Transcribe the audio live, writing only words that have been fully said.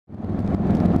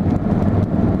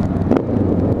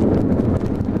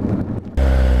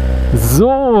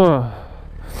So,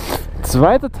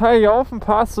 zweiter Teil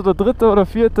Jaufenpass oder dritter oder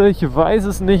vierter, ich weiß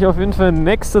es nicht, auf jeden Fall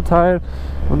nächster Teil.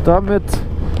 Und damit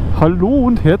hallo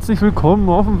und herzlich willkommen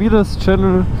auf dem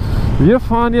WHEELERZ-Channel. Wir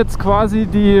fahren jetzt quasi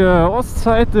die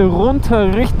Ostseite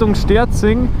runter Richtung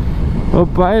Sterzing,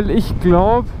 weil ich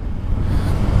glaube,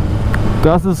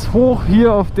 dass es hoch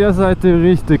hier auf der Seite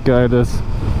richtig geil ist.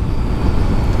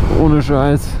 Ohne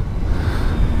Scheiß.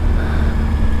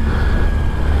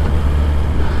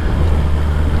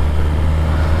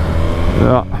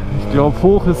 Ja, ich glaube,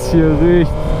 hoch ist hier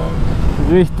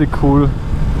richtig cool.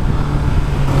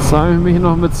 Jetzt habe ich mich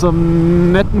noch mit so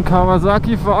einem netten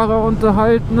Kawasaki-Fahrer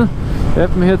unterhalten. Der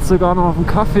hat mich jetzt sogar noch auf einen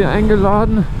Kaffee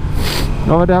eingeladen.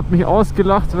 Aber der hat mich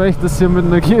ausgelacht, weil ich das hier mit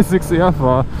einer GSX-R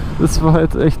fahre. Das war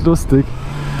halt echt lustig.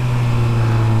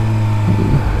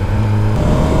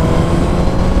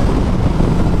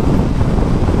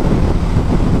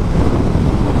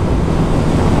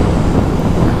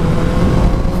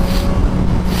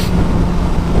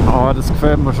 Das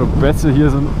gefällt mir schon besser. Hier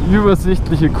sind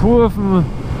übersichtliche Kurven.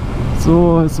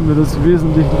 So ist mir das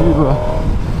wesentlich lieber.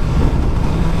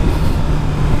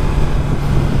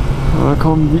 Da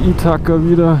kommen die E-Tacker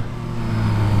wieder.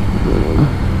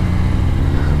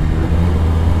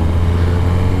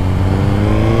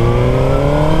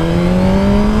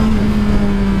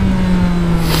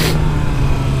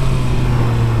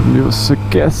 Haben die was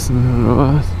vergessen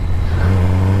oder was?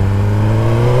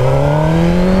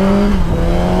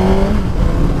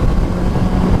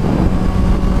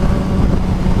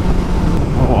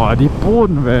 Die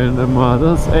Bodenwellen immer,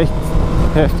 das ist echt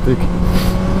heftig.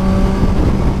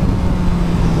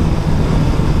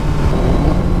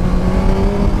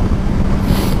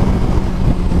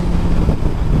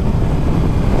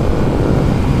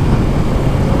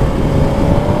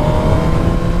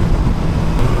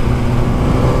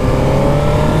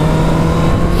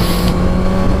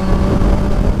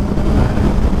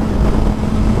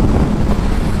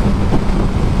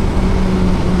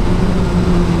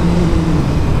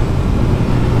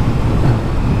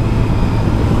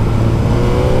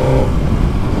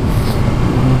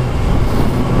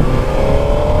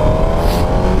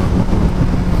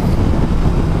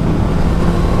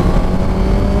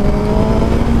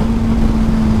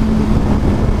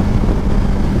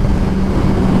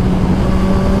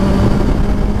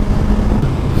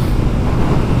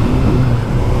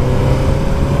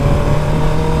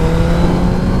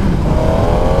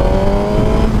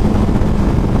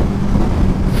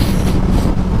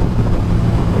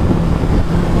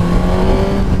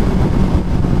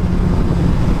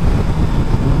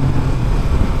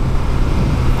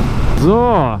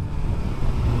 So,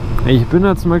 ich bin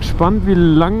jetzt mal gespannt, wie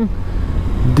lang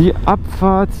die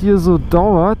Abfahrt hier so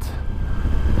dauert.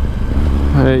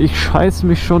 Ich scheiß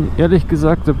mich schon ehrlich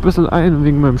gesagt ein bisschen ein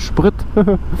wegen meinem Sprit.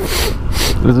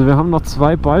 Also wir haben noch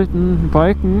 2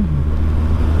 Balken.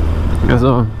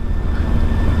 Also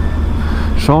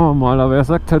schauen wir mal, aber er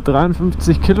sagt halt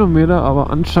 53 Kilometer,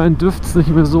 aber anscheinend dürfte es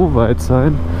nicht mehr so weit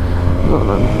sein. So,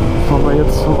 dann fahren wir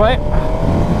jetzt vorbei.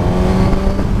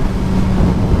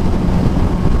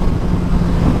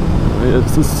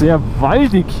 Es ist sehr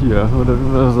waldig hier, oder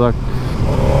wie man das sagt.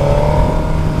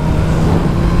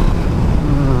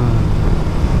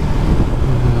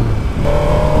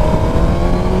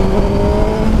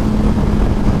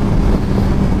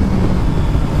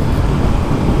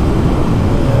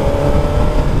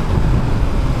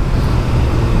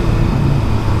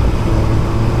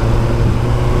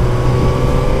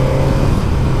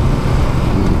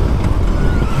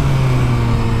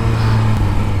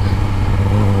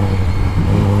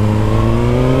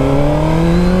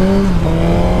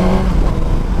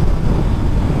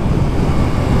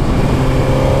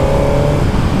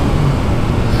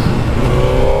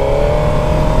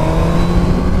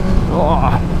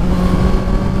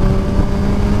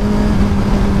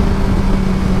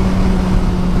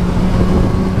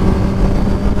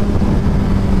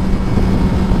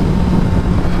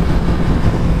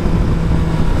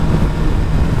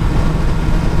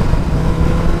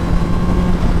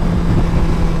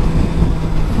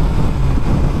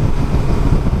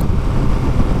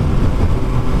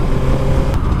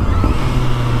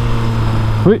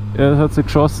 Hui, er hat sie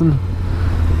geschossen.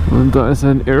 Und da ist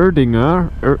ein Erdinger.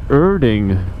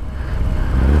 Erding.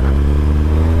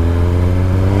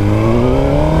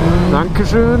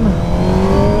 Dankeschön.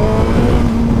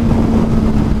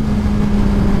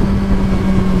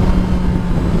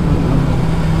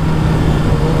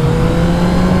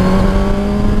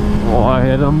 Boah,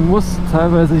 ja, da muss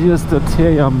teilweise, hier ist der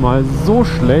Teer ja mal so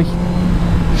schlecht.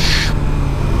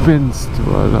 Spinnst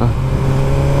du, Alter.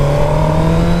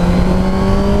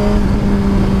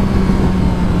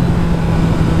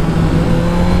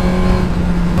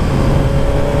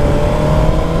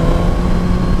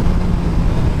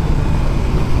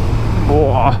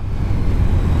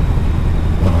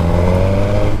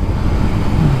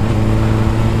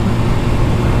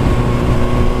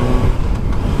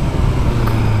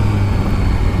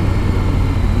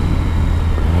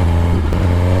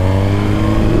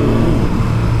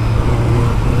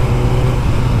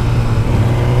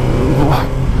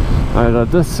 Alter,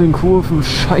 das sind Kurven,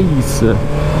 scheiße.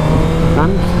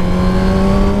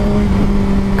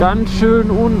 Ganz schön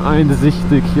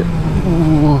uneinsichtig hier.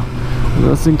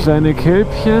 Das sind kleine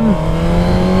Kälbchen.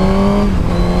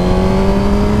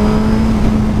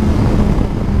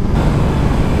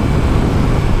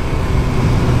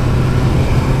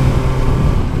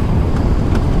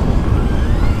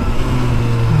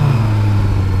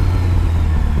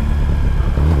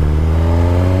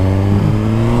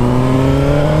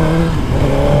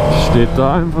 Steht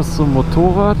da einfach so ein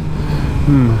Motorrad.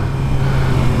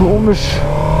 Komisch.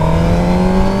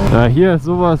 Ja, hier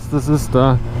sowas, das ist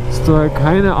da. Ist da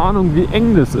keine Ahnung, wie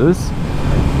eng das ist.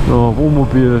 So,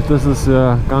 Wohnmobil, das ist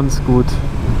ja ganz gut.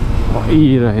 Oh,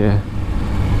 daher.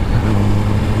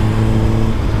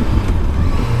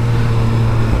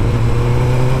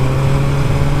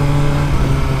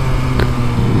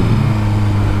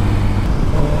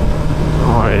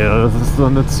 Oh ja, das ist doch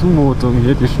eine Zumutung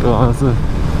hier, die Straße.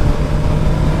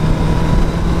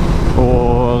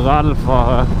 Oh,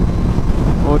 Radlfahrer.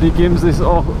 Oh, die geben sich's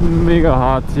auch mega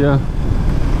hart hier.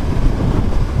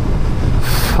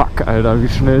 Fuck, Alter, wie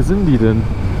schnell sind die denn?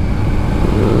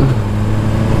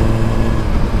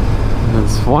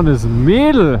 Das vorne ist ein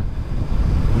Mädel.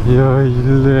 Ja, ich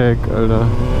leck, Alter.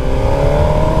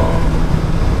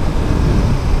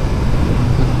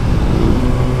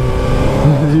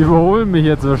 Die überholen mich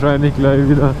jetzt wahrscheinlich gleich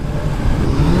wieder.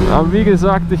 Aber wie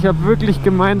gesagt, ich habe wirklich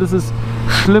gemeint, es ist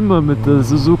schlimmer mit der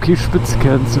Suzuki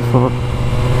Spitzkern zu fahren.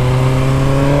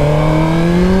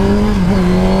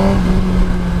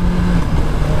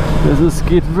 Es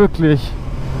geht wirklich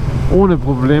ohne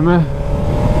Probleme,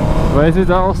 weil sie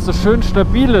da auch so schön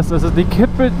stabil ist. Also die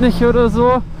kippelt nicht oder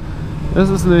so. Das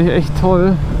ist nämlich echt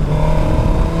toll.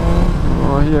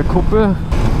 Oh, hier Kuppe.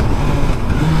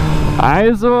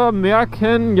 Also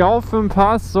merken,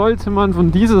 Jaufenpass sollte man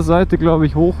von dieser Seite, glaube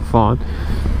ich, hochfahren.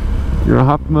 Da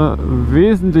hat man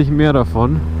wesentlich mehr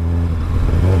davon.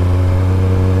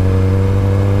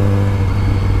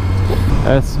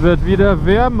 Es wird wieder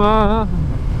wärmer.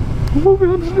 Oh, wir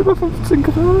haben schon über 15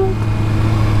 Grad.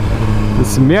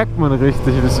 Das merkt man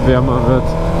richtig, wie es wärmer wird.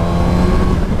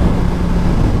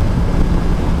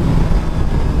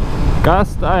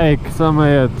 Gasteig, sagen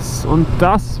wir jetzt. Und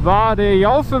das war der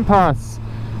Jaufenpass.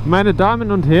 Meine Damen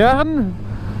und Herren,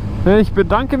 ich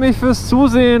bedanke mich fürs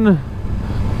Zusehen.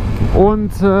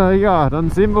 Und ja,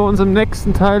 dann sehen wir uns im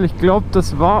nächsten Teil. Ich glaube,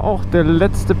 das war auch der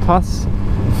letzte Pass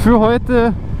für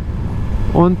heute.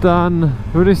 Und dann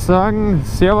würde ich sagen,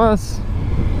 Servus,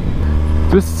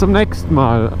 bis zum nächsten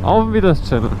Mal. Auf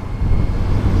Wiedersehen.